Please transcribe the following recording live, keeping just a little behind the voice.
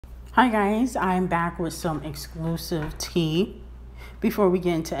Hi guys, I'm back with some exclusive tea. Before we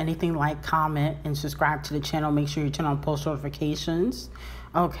get into anything, like, comment, and subscribe to the channel. Make sure you turn on post notifications,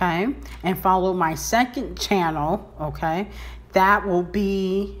 okay? And follow my second channel, okay? That will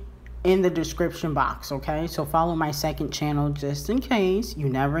be in the description box, okay? So follow my second channel just in case. You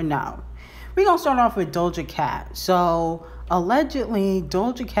never know. We're going to start off with Doja Cat. So allegedly,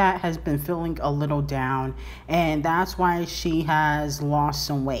 Doja Cat has been feeling a little down, and that's why she has lost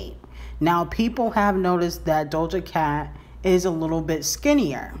some weight. Now, people have noticed that Doja Cat is a little bit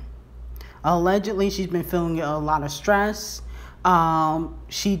skinnier. Allegedly, she's been feeling a lot of stress.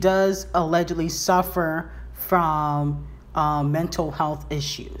 She does allegedly suffer from mental health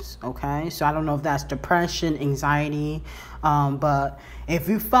issues, okay? So I don't know if that's depression, anxiety, but if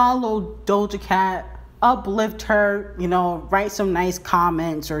you follow Doja Cat, uplift her, write some nice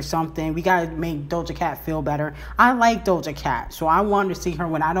comments or something. We got to make Doja Cat feel better. I like Doja Cat, so I want to see her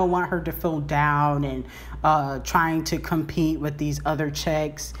when I don't want her to feel down and trying to compete with these other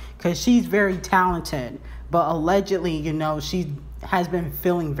chicks, because she's very talented, but allegedly, she has been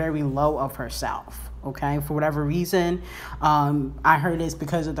feeling very low of herself, okay, for whatever reason. I heard it's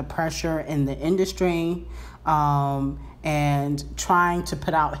because of the pressure in the industry and trying to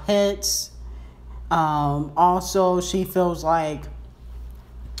put out hits. Also, she feels like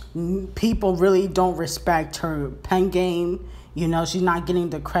people really don't respect her pen game. She's not getting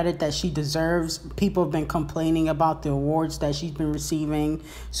the credit that she deserves. People have been complaining about the awards that she's been receiving.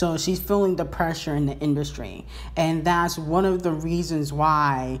 So she's feeling the pressure in the industry. And that's one of the reasons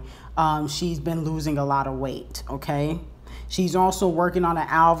why she's been losing a lot of weight, okay? She's also working on an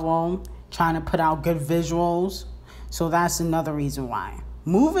album, trying to put out good visuals. So that's another reason why.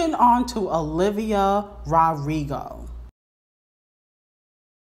 Moving on to Olivia Rodrigo.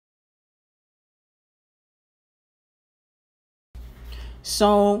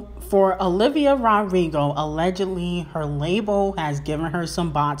 So for Olivia Rodrigo, allegedly her label has given her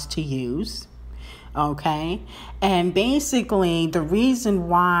some bots to use. Okay. And basically the reason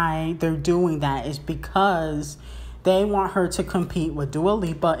why they're doing that is because they want her to compete with Dua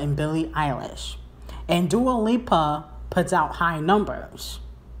Lipa and Billie Eilish. And Dua Lipa puts out high numbers,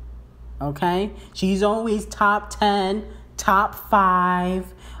 okay? She's always top 10, top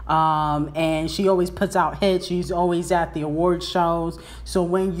 5, and she always puts out hits. She's always at the award shows. So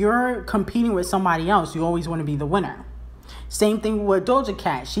when you're competing with somebody else, you always want to be the winner. Same thing with Doja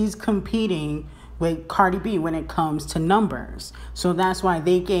Cat. She's competing with Cardi B when it comes to numbers. So that's why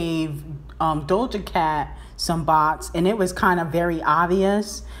they gave Doja Cat some bots, and it was kind of very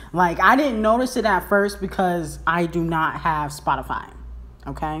obvious. Like, I didn't notice it at first because I do not have Spotify,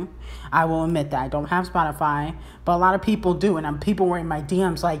 okay? I will admit that I don't have Spotify, but a lot of people do, and people were in my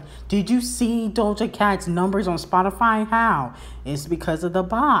DMs like, did you see Doja Cat's numbers on Spotify? How? It's because of the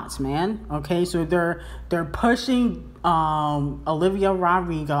bots, man, okay? So they're pushing Olivia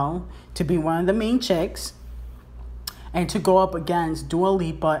Rodrigo to be one of the main chicks and to go up against Dua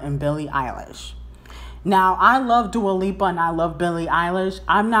Lipa and Billie Eilish. Now, I love Dua Lipa and I love Billie Eilish.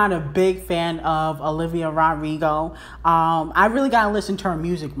 I'm not a big fan of Olivia Rodrigo. I really got to listen to her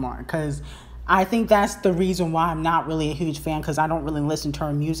music more, because I think that's the reason why I'm not really a huge fan, because I don't really listen to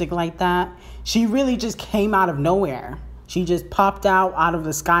her music like that. She really just came out of nowhere. She just popped out of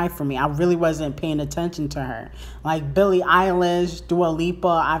the sky for me. I really wasn't paying attention to her. Like Billie Eilish, Dua Lipa,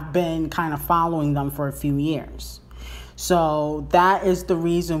 I've been kind of following them for a few years. So that is the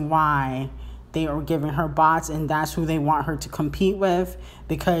reason why they are giving her bots, and that's who they want her to compete with,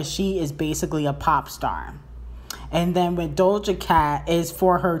 because she is basically a pop star. And then with Doja Cat is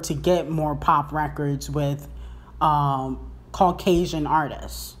for her to get more pop records with Caucasian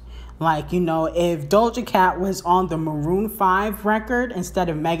artists. Like, if Doja Cat was on the Maroon 5 record instead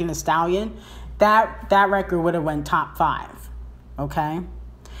of Megan Thee Stallion, that record would have went top 5. Okay?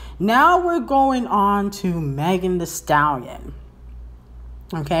 Now we're going on to Megan Thee Stallion.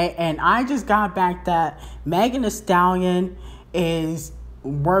 Okay, and I just got back that Megan Thee Stallion is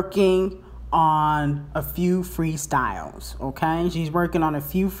working on a few freestyles, okay? She's working on a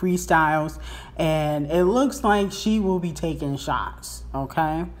few freestyles, and it looks like she will be taking shots,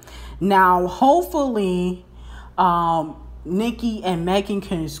 okay? Now, hopefully, Nicki and Megan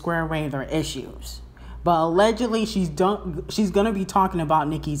can square away their issues. But allegedly, she's going to be talking about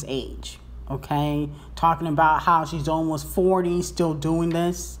Nicki's age. Okay, talking about how she's almost 40, still doing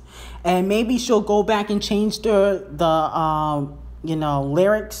this, and maybe she'll go back and change the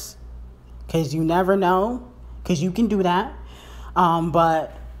lyrics, because you never know, because you can do that.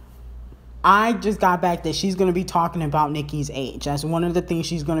 But I just got back that she's going to be talking about Nicki's age. That's one of the things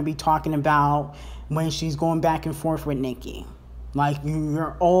she's going to be talking about when she's going back and forth with Nicki. Like,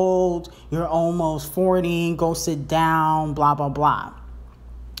 you're old, you're almost 40, go sit down, blah, blah, blah.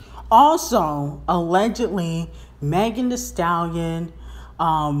 Also, allegedly, Megan Thee Stallion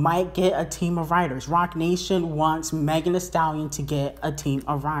might get a team of writers. Roc Nation wants Megan Thee Stallion to get a team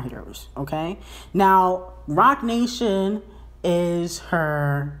of writers, okay? Now, Roc Nation is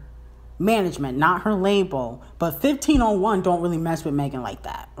her management, not her label. But 1501 don't really mess with Megan like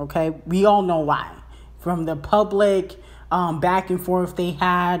that, okay? We all know why. From the public back and forth they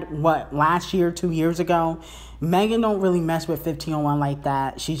had, last year, 2 years ago, Megan don't really mess with 1501 like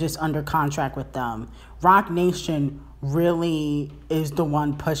that. She's just under contract with them. Roc Nation really is the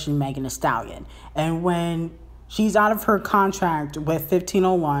one pushing Megan Thee Stallion. And when she's out of her contract with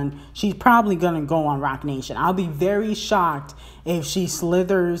 1501, she's probably going to go on Roc Nation. I'll be very shocked if she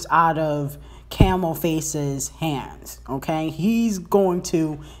slithers out of Camel Face's hands, okay? He's going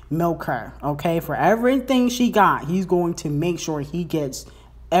to milk her, okay? For everything she got, he's going to make sure he gets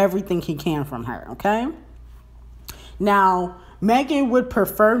everything he can from her, okay? Now, Megan would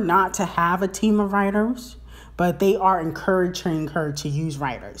prefer not to have a team of writers, but they are encouraging her to use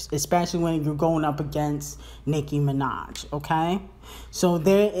writers, especially when you're going up against Nicki Minaj, okay? So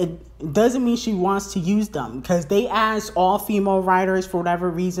it doesn't mean she wants to use them, because they asked all female writers for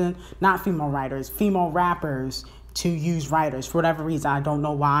whatever reason, not female writers, female rappers to use writers for whatever reason. I don't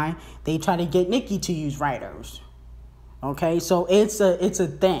know why. They try to get Nicki to use writers. Okay, so it's a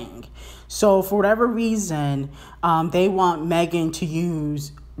thing. So for whatever reason, they want Megan to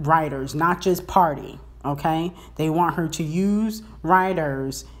use writers, not just party. Okay, they want her to use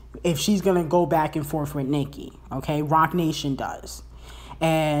writers if she's gonna go back and forth with Nicki. Okay, Roc Nation does.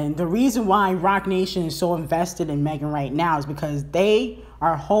 And the reason why Roc Nation is so invested in Megan right now is because they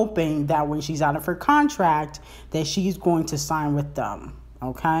are hoping that when she's out of her contract, that she's going to sign with them.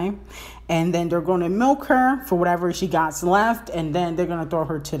 Okay, and then they're going to milk her for whatever she got left, and then they're going to throw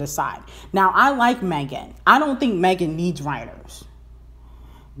her to the side. Now, I like Megan. I don't think Megan needs writers.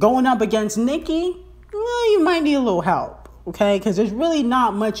 Going up against Nicki, well, you might need a little help, okay? Because there's really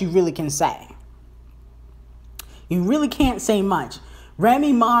not much you really can say. You really can't say much.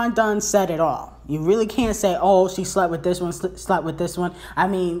 Remy Ma done said it all. You really can't say, oh, she slept with this one, slept with this one. I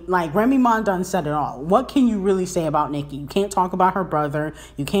mean, like, Remy Ma done said it all. What can you really say about Nicki? You can't talk about her brother.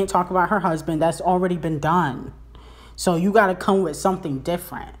 You can't talk about her husband. That's already been done. So you got to come with something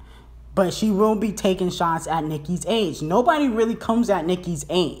different. But she will be taking shots at Nicki's age. Nobody really comes at Nicki's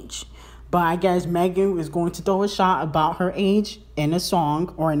age. But I guess Megan is going to throw a shot about her age in a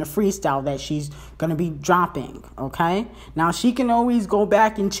song or in a freestyle that she's going to be dropping, okay? Now, she can always go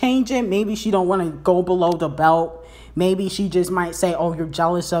back and change it. Maybe she don't want to go below the belt. Maybe she just might say, oh, you're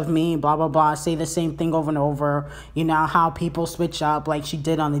jealous of me, blah, blah, blah. Say the same thing over and over. You know, how people switch up like she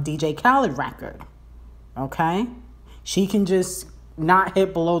did on the DJ Khaled record, okay? She can just not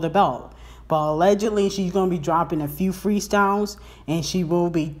hit below the belt. But allegedly, she's going to be dropping a few freestyles, and she will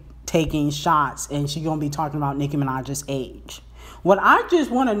be taking shots, and she's gonna be talking about Nicki Minaj's age. What I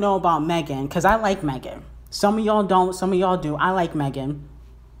just want to know about Megan, because I like Megan. Some of y'all don't, some of y'all do. I like Megan.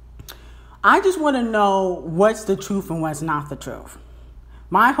 I just want to know what's the truth and what's not the truth.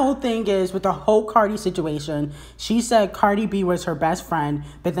 My whole thing is with the whole Cardi situation, she said Cardi B was her best friend,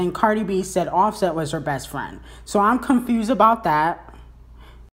 but then Cardi B said Offset was her best friend. So I'm confused about that.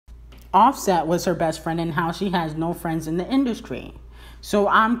 Offset was her best friend and how she has no friends in the industry. So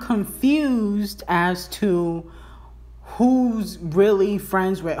I'm confused as to who's really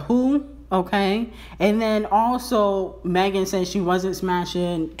friends with who, okay? And then also, Megan said she wasn't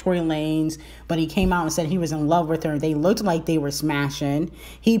smashing Tory Lanez, but he came out and said he was in love with her. They looked like they were smashing.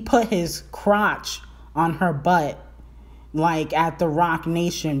 He put his crotch on her butt, like at the Roc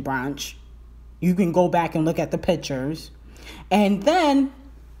Nation brunch. You can go back and look at the pictures. And then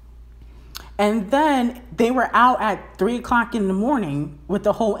they were out at 3 o'clock in the morning with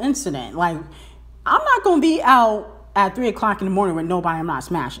the whole incident. Like, I'm not going to be out at 3 o'clock in the morning with nobody I'm not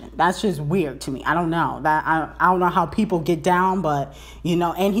smashing. That's just weird to me. I don't know. I don't know how people get down, but, you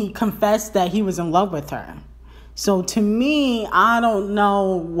know, and he confessed that he was in love with her. So to me, I don't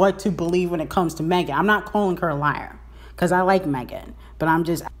know what to believe when it comes to Megan. I'm not calling her a liar because I like Megan. But I'm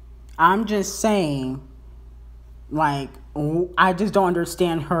just saying, like, I just don't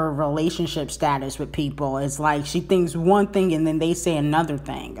understand her relationship status with people. It's like she thinks one thing and then they say another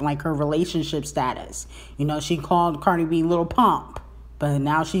thing. Like her relationship status. You know, she called Cardi B Little Pump, but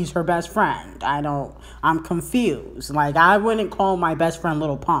now she's her best friend. I'm confused. Like, I wouldn't call my best friend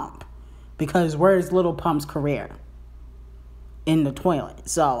Little Pump because where's Little Pump's career? In the toilet.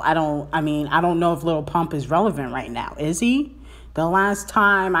 So I don't know if Little Pump is relevant right now. Is he? The last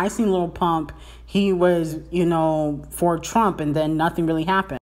time I seen Lil Pump, he was, you know, for Trump, and then nothing really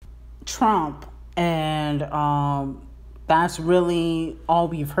happened. Trump, and that's really all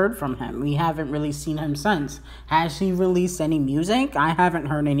we've heard from him. We haven't really seen him since. Has he released any music? I haven't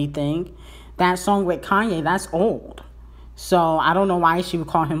heard anything. That song with Kanye, that's old. So I don't know why she would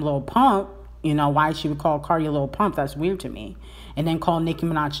call him Lil Pump. You know, why she would call Cardi Lil Pump. That's weird to me. And then call Nicki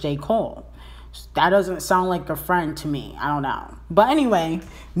Minaj J. Cole. That doesn't sound like a friend to me. I don't know. But anyway,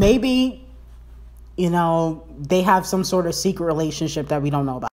 maybe, you know, they have some sort of secret relationship that we don't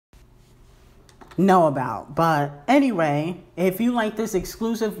know about. But anyway, if you like this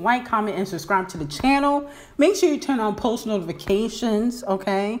exclusive, like, comment, and subscribe to the channel. Make sure you turn on post notifications,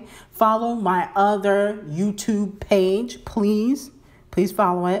 okay? Follow my other YouTube page, please. Please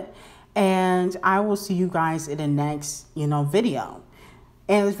follow it. And I will see you guys in the next, video.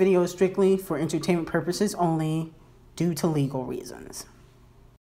 And this video is strictly for entertainment purposes only, due to legal reasons.